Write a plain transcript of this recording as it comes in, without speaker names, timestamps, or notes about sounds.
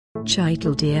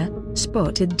Chital deer,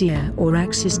 spotted deer or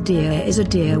axis deer is a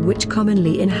deer which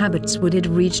commonly inhabits wooded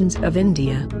regions of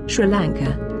India, Sri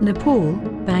Lanka, Nepal,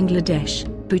 Bangladesh,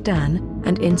 Bhutan,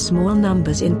 and in small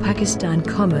numbers in Pakistan,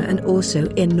 and also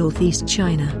in northeast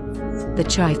China. The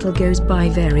chital goes by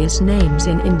various names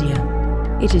in India.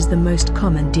 It is the most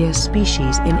common deer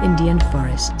species in Indian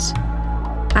forests.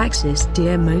 Axis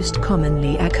deer most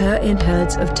commonly occur in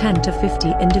herds of 10 to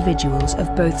 50 individuals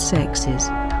of both sexes.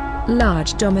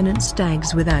 Large dominant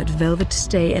stags without velvet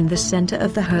stay in the center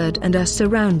of the herd and are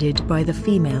surrounded by the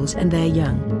females and their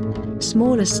young.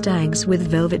 Smaller stags with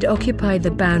velvet occupy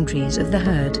the boundaries of the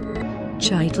herd.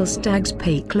 Chital stags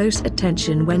pay close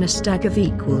attention when a stag of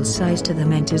equal size to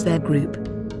them enters their group.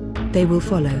 They will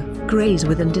follow, graze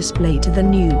with and display to the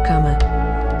newcomer.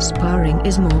 Sparring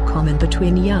is more common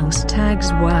between young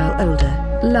stags while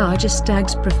older, larger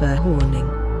stags prefer horning,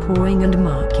 pawing and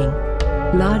marking.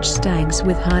 Large stags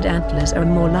with hard antlers are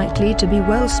more likely to be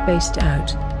well spaced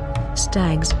out.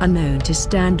 Stags are known to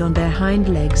stand on their hind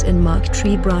legs and mark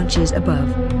tree branches above.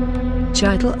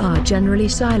 Chital are generally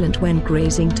silent when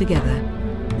grazing together.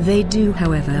 They do,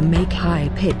 however, make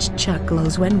high-pitched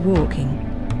chuckles when walking.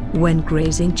 When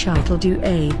grazing, chital do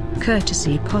a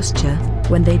courtesy posture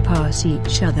when they pass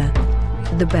each other.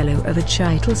 The bellow of a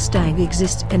chital stag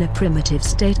exists in a primitive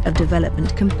state of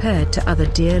development compared to other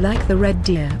deer like the red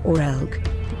deer or elk.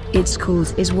 Its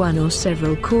calls is one or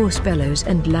several coarse bellows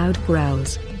and loud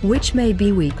growls, which may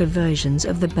be weaker versions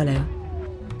of the bellow.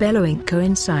 Bellowing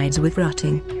coincides with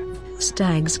rutting.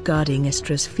 Stags guarding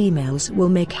estrus females will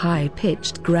make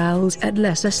high-pitched growls at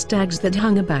lesser stags that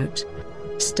hung about.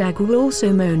 Stag will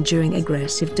also moan during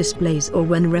aggressive displays or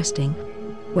when resting.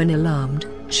 When alarmed,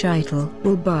 chital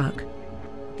will bark.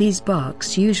 These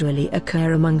barks usually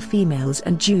occur among females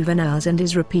and juveniles and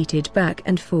is repeated back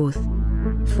and forth.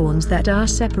 Fawns that are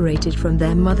separated from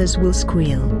their mothers will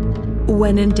squeal.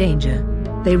 When in danger,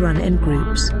 they run in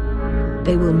groups.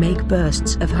 They will make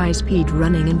bursts of high-speed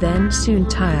running and then soon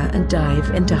tire and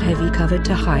dive into heavy cover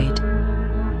to hide.